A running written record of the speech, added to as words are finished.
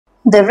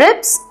The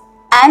ribs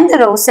and the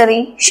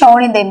rosary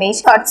shown in the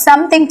image got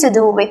something to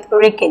do with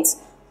rickets,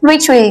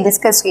 which we will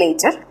discuss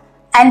later.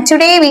 And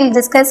today we will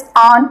discuss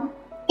on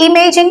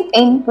imaging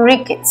in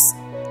rickets.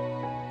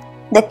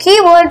 The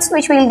keywords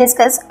which we will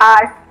discuss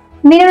are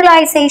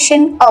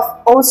mineralization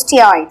of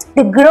osteoid,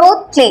 the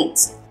growth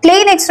plates,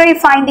 plain X-ray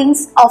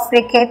findings of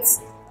rickets,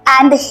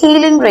 and the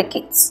healing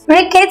rickets.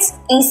 Rickets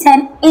is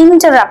an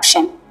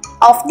interruption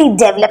of the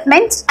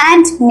development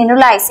and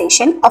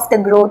mineralization of the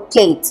growth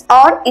plates,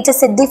 or it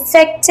is a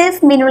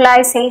defective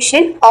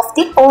mineralization of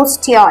the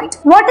osteoid.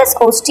 What is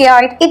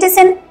osteoid? It is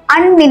an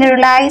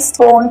unmineralized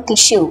bone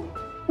tissue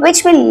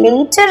which will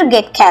later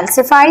get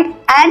calcified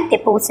and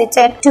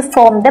deposited to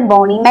form the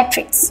bony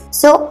matrix.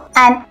 So,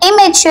 an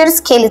immature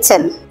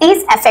skeleton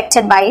is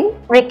affected by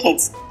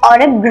rickets, or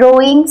a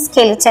growing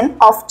skeleton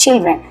of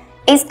children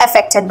is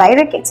affected by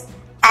rickets,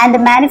 and the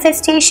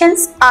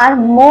manifestations are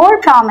more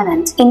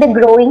prominent in the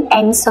growing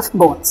ends of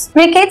bones.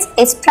 Rickets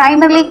is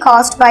primarily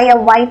caused by a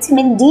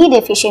vitamin D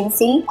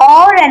deficiency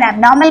or an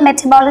abnormal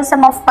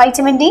metabolism of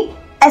vitamin D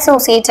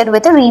associated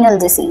with a renal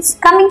disease.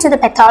 Coming to the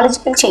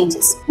pathological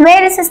changes.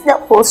 Where is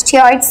the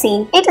osteoid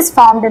seen? It is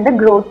formed in the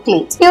growth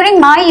plate. During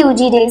my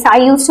UG days, I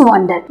used to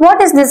wonder,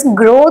 what is this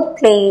growth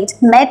plate,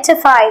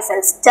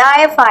 metaphysis,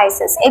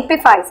 diaphysis,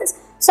 epiphysis?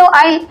 So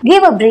I'll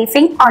give a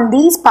briefing on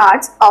these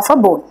parts of a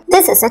bone.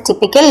 This is a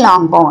typical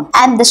long bone,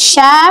 and the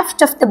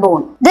shaft of the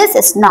bone, this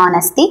is known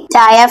as the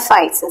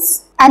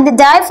diaphysis. And the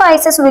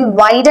diaphysis will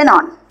widen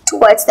on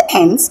towards the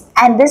ends,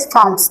 and this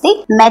forms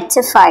the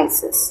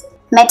metaphysis.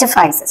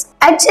 Metaphysis.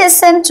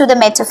 Adjacent to the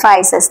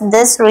metaphysis,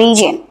 this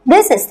region,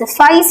 this is the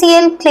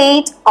physeal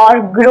plate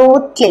or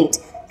growth plate,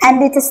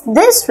 and it is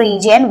this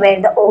region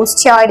where the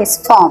osteoid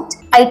is formed.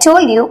 I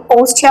told you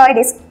osteoid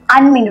is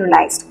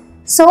unmineralized.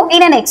 So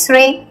in an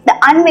X-ray, the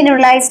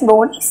unmineralized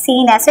bone is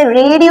seen as a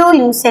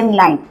radiolucent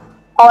line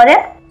or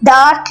a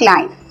dark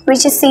line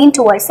which is seen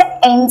towards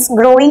the ends,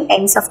 growing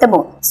ends of the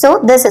bone. So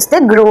this is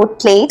the growth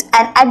plate,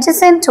 and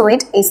adjacent to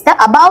it is the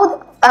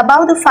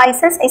above the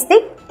physis is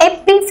the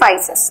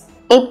epiphysis.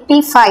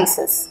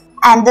 Epiphysis,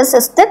 and this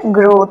is the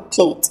growth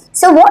plate.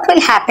 So what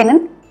will happen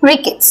in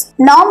rickets?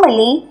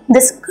 Normally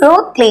this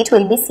growth plate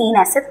will be seen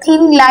as a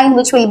thin line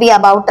which will be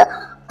about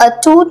a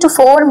 2 to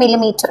 4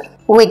 millimeter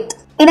width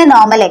in a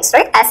normal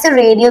X-ray as a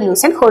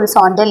radiolucent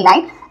horizontal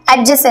line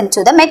adjacent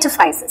to the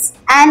metaphysis,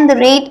 and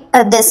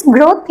this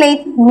growth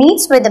plate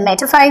meets with the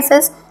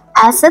metaphysis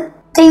as a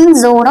thin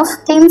zone of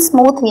thin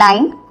smooth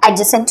line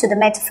adjacent to the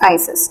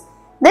metaphysis.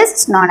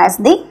 This is known as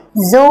the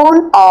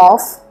zone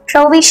of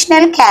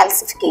provisional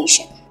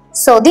calcification.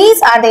 So these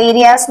are the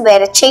areas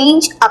where a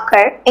change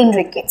occurs in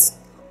rickets.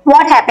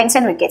 What happens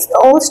in rickets? The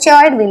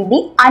osteoid will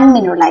be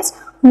unmineralized.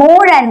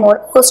 More and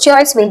more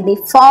osteoids will be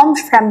formed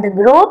from the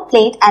growth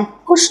plate and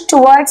pushed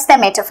towards the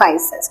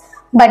metaphysis.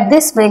 But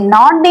this will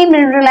not be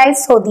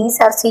mineralized, so these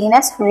are seen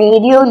as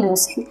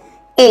radiolucent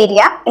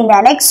area in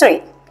an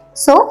X-ray.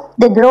 So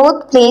the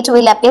growth plate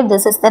will appear,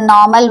 this is the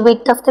normal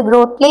width of the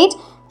growth plate,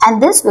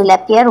 and this will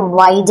appear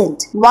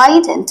widened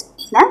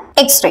in an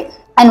X-ray.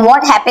 And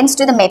what happens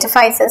to the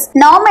metaphysis?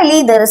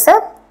 Normally there is a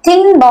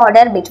thin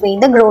border between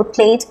the growth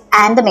plate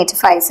and the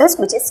metaphysis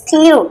which is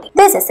sclerotic.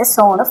 This is a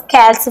zone of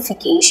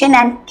calcification,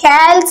 and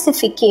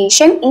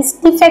calcification is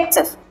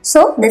defective.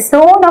 So the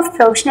zone of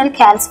provisional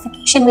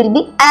calcification will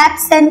be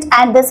absent,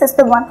 and this is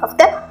the one of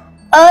the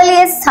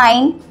earliest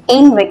sign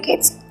in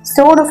rickets.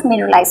 Zone of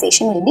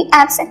mineralization will be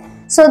absent.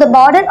 So the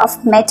border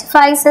of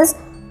metaphysis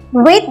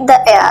with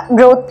the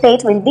growth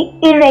plate will be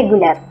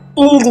irregular,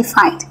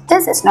 ill-defined.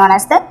 This is known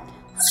as the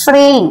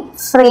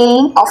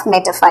fraying of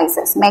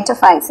metaphysis.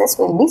 Metaphysis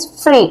will be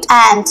frayed,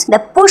 and the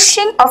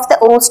pushing of the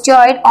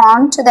osteoid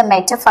onto the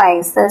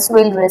metaphysis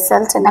will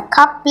result in a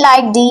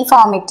cup-like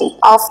deformity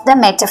of the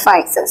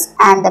metaphysis,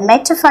 and the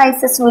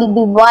metaphysis will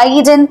be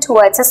widened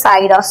towards a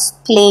side or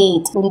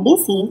plate, will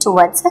be seen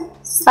towards the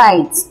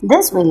sides.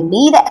 This will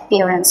be the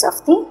appearance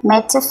of the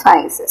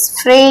metaphysis.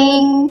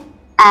 Fraying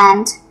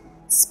and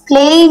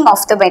splaying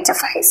of the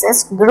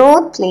metaphysis,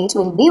 growth plate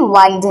will be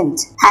widened,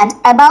 and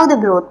above the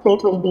growth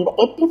plate will be the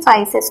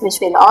epiphysis, which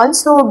will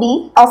also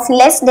be of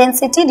less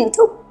density due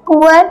to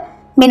poor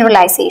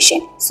mineralization.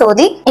 So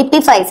the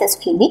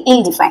epiphysis will be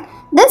ill-defined.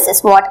 This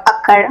is what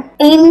occurs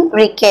in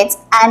rickets,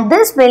 and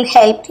this will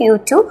help you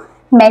to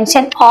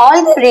mention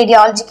all the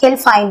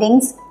radiological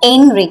findings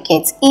in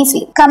rickets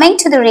easily. Coming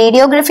to the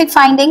radiographic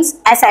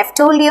findings, as I've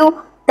told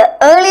you, the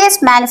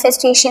earliest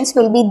manifestations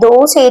will be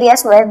those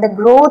areas where the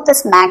growth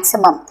is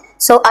maximum.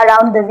 So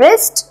around the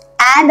wrist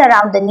and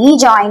around the knee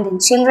joint in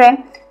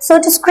children.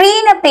 So to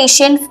screen a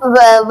patient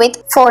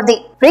for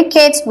the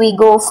rickets, we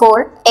go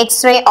for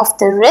X-ray of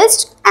the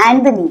wrist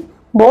and the knee.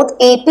 Both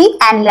AP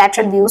and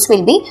lateral views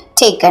will be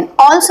taken.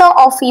 Also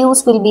of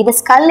use will be the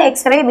skull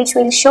X-ray, which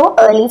will show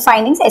early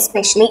findings,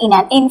 especially in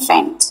an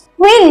infant.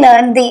 We'll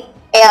learn the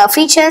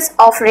features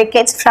of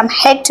rickets from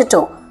head to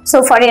toe.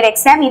 So for your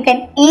exam, you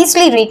can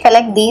easily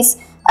recollect these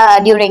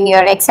during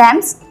your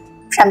exams.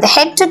 From the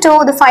head to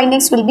toe, the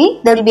findings will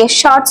be, there will be a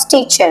short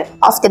stature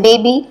of the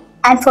baby,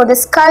 and for the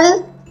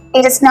skull,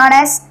 it is known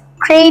as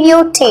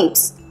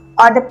craniotapes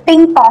or the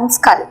ping pong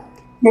skull.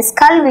 The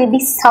skull will be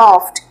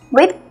soft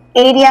with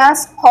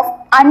areas of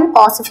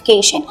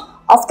unossification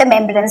of the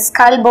membrane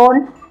skull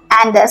bone,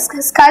 and the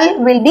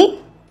skull will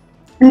be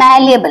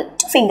malleable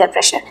to finger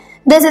pressure.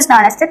 This is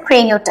known as the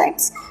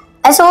craniotypes.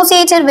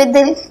 Associated with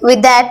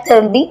that,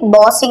 there will be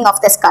bossing of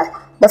the skull.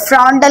 The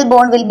frontal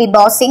bone will be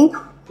bossing,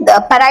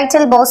 the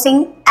parietal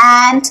bossing,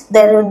 and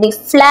there will be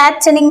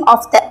flattening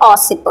of the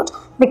occiput,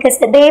 because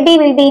the baby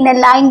will be in a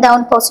lying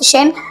down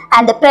position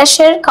and the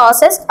pressure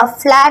causes a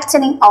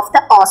flattening of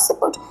the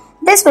occiput.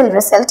 This will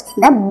result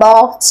in a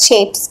box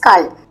shaped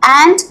skull,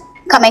 and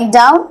coming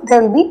down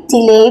there will be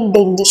delayed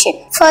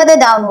dentition. Further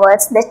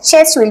downwards, the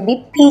chest will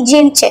be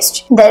pigeon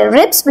chest. The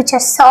ribs which are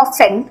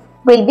softened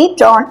will be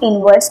drawn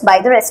inwards by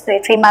the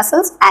respiratory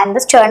muscles, and the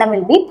sternum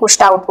will be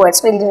pushed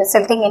outwards, will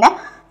resulting in a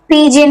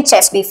pigeon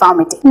chest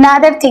deformity.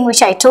 Another thing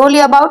which I told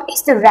you about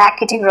is the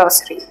rachitic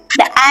rosary.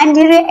 The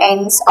anterior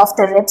ends of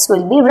the ribs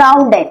will be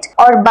rounded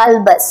or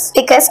bulbous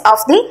because of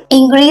the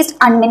increased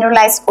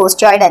unmineralized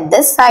osteoid at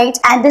this site,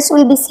 and this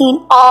will be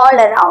seen all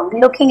around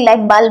looking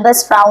like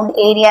bulbous round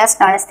areas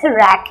known as the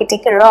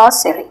rachitic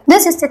rosary.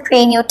 This is the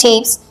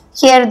craniotapes.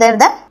 Here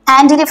the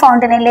anterior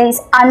fontanella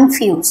is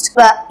unfused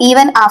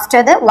even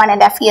after the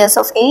 1.5 years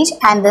of age,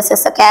 and this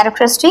is a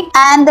characteristic,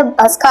 and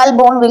the skull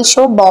bone will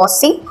show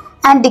bossing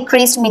and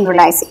decreased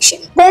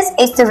mineralization. This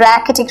is the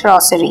rachitic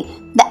rosary.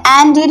 The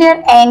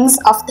anterior ends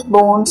of the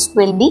bones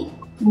will be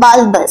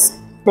bulbous.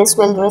 This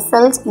will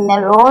result in a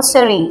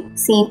rosary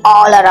seen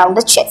all around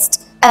the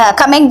chest.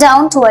 Coming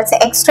down towards the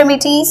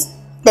extremities,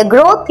 the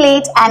growth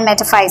plate and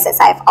metaphysis.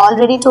 I have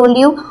already told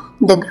you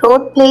the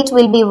growth plate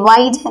will be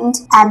widened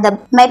and the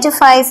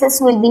metaphysis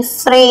will be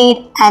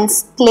frayed and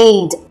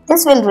splayed.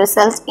 This will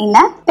result in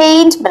a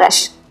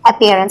paintbrush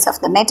appearance of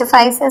the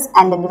metaphysis,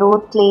 and the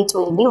growth plate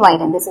will be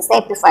widened. This is the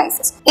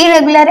epiphysis.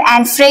 Irregular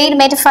and frayed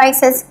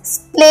metaphysis,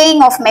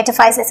 splaying of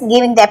metaphysis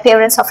giving the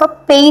appearance of a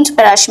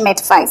paintbrush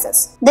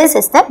metaphysis. This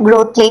is the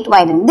growth plate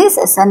widened. This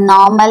is a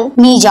normal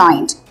knee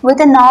joint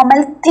with a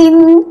normal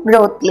thin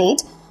growth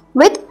plate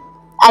with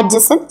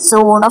adjacent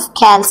zone of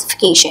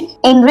calcification.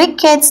 In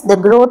Rickets, the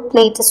growth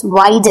plate is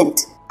widened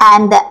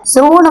and the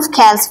zone of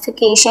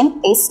calcification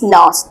is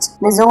lost.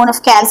 The zone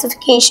of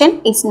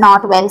calcification is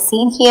not well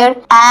seen here,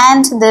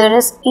 and there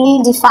is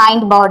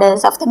ill-defined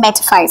borders of the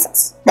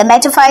metaphysis. The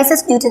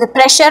metaphysis, due to the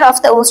pressure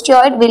of the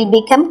osteoid, will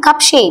become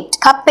cup-shaped,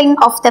 cupping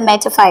of the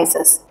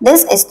metaphysis.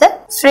 This is the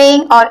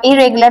fraying or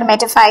irregular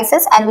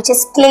metaphysis, and which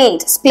is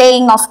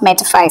splaying of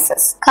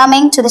metaphysis.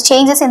 Coming to the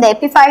changes in the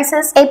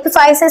epiphysis,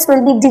 epiphysis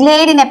will be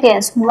delayed in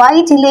appearance.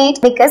 Why delayed?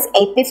 Because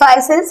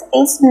epiphysis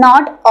is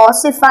not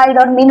ossified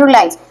or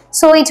mineralized,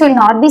 so it will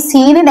not be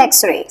seen in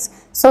X-rays.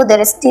 So there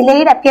is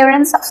delayed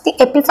appearance of the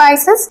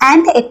epiphysis,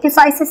 and the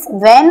epiphysis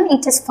when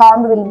it is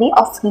formed will be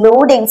of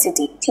low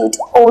density due to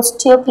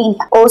osteopenia.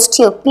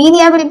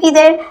 Osteopenia will be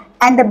there,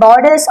 and the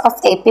borders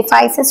of the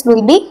epiphysis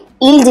will be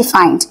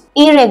ill-defined,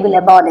 irregular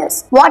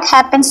borders. What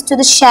happens to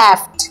the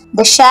shaft?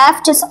 The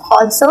shaft is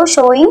also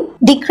showing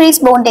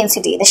decreased bone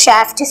density. The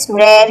shaft is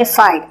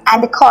rarefied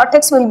and the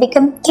cortex will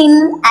become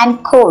thin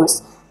and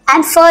coarse,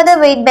 and further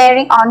weight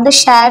bearing on the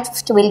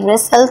shaft will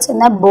result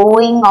in a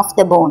bowing of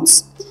the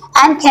bones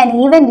and can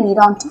even lead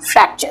on to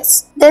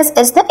fractures. This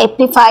is the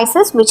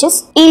epiphysis, which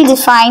is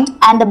ill-defined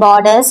and the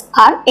borders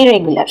are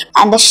irregular,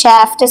 and the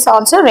shaft is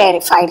also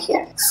rarefied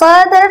here.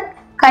 Further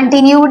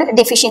continued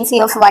deficiency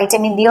of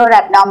vitamin D or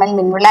abnormal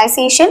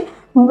mineralization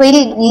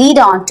will lead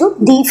on to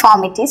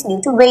deformities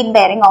due to weight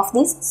bearing of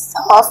these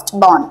soft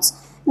bones.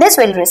 This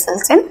will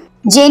result in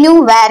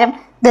genu varum.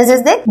 This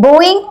is the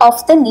bowing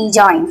of the knee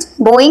joint,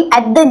 bowing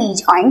at the knee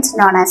joints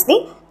known as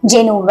the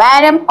genu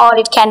varum, or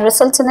it can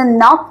result in a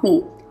knock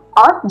knee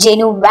or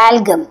genu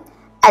valgum.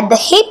 At the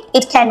hip,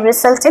 it can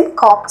result in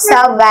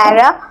coxa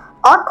vara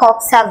or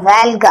coxa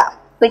valga,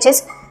 which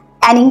is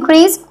an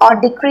increase or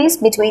decrease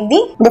between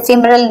the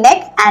femoral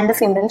neck and the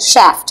femoral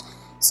shaft.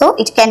 So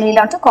it can lead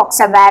on to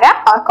coxa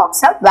vara or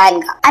coxa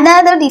valga.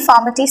 Another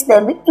deformities,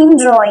 there will be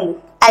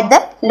indrawing at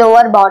the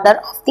lower border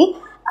of the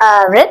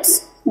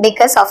ribs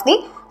because of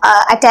the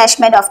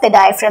attachment of the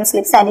diaphragm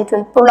slips, and it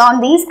will pull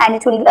on these and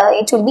it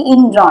will be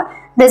indrawn.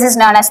 This is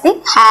known as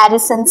the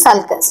Harrison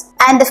sulcus.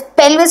 And the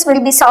pelvis will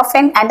be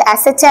softened and the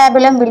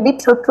acetabulum will be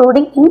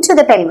protruding into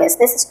the pelvis.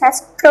 This is known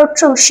as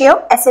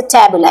protrusio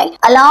acetabuli.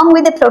 Along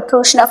with the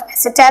protrusion of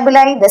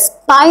acetabuli, the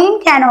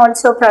spine can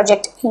also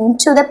project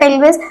into the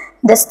pelvis.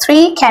 This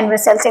three can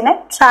result in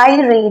a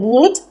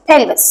triradiate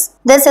pelvis.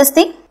 This is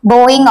the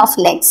bowing of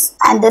legs,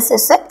 and this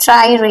is a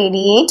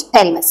triradiate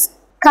pelvis.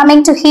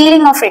 Coming to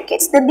healing of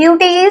rickets, the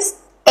beauty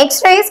is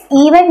X-rays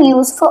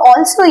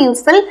also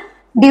useful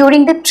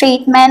during the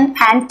treatment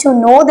and to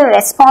know the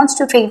response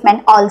to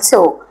treatment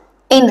also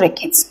in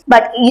rickets.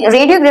 But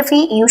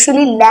radiography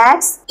usually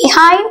lags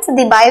behind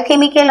the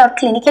biochemical or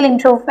clinical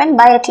improvement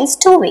by at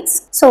least 2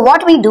 weeks. So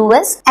what we do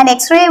is an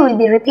X-ray will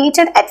be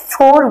repeated at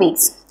 4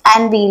 weeks,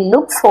 and we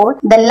look for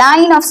the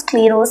line of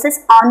sclerosis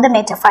on the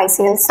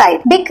metaphyseal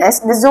side,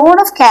 because the zone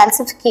of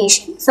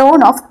calcification,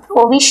 zone of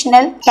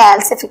provisional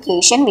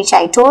calcification, which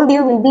I told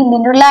you will be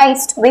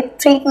mineralized with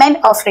treatment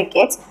of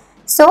rickets,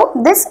 So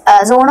this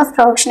zone of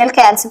proximal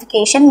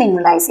calcification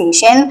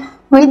mineralization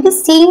will be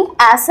seen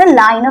as a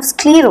line of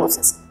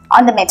sclerosis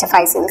on the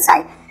metaphyseal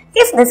side.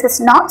 If this is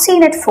not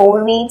seen at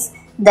 4 weeks,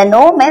 the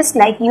norm is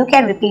like you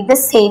can repeat the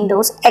same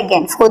dose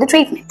again for the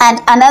treatment.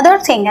 And another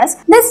thing is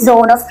this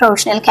zone of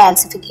proximal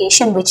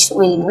calcification, which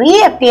will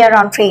reappear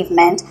on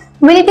treatment,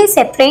 will be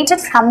separated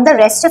from the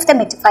rest of the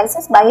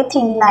metaphysis by a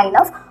thin line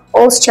of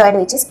osteoid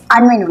which is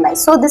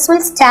unmineralized. So this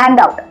will stand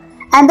out,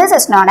 and this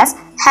is known as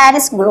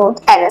Harris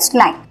growth arrest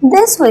line.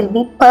 This will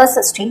be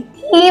persisting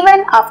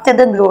even after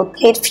the growth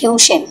plate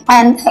fusion,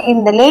 and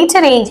in the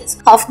later ages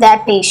of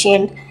that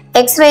patient,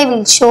 X-ray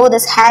will show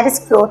this Harris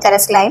growth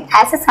arrest line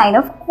as a sign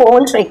of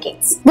old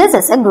rickets. This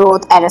is a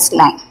growth arrest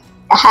line,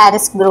 a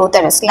Harris growth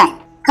arrest line.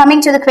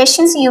 Coming to the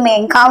questions you may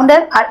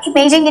encounter, our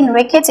imaging in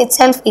rickets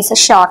itself is a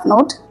short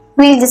note.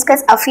 We'll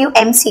discuss a few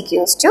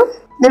MCQs too.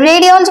 The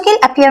radiological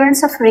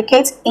appearance of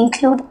rickets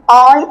include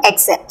all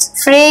except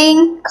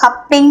fraying,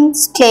 cupping,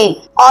 splaying.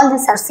 All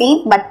these are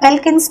seen, but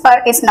Pelkin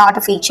spur is not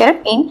a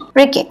feature in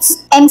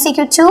rickets.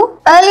 MCQ 2.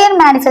 Earlier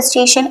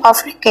manifestation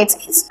of rickets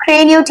is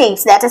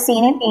craniotapes that are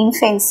seen in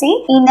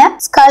infancy in a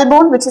skull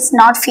bone which is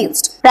not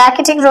fused.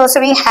 Brachytic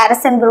rosary,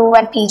 Harrison groove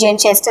and PG and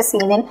chest are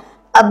seen in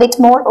a bit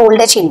more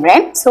older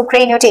children. So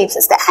craniotapes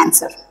is the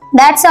answer.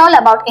 That's all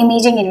about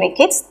imaging in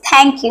rickets.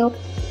 Thank you.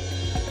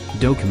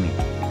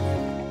 Docemy.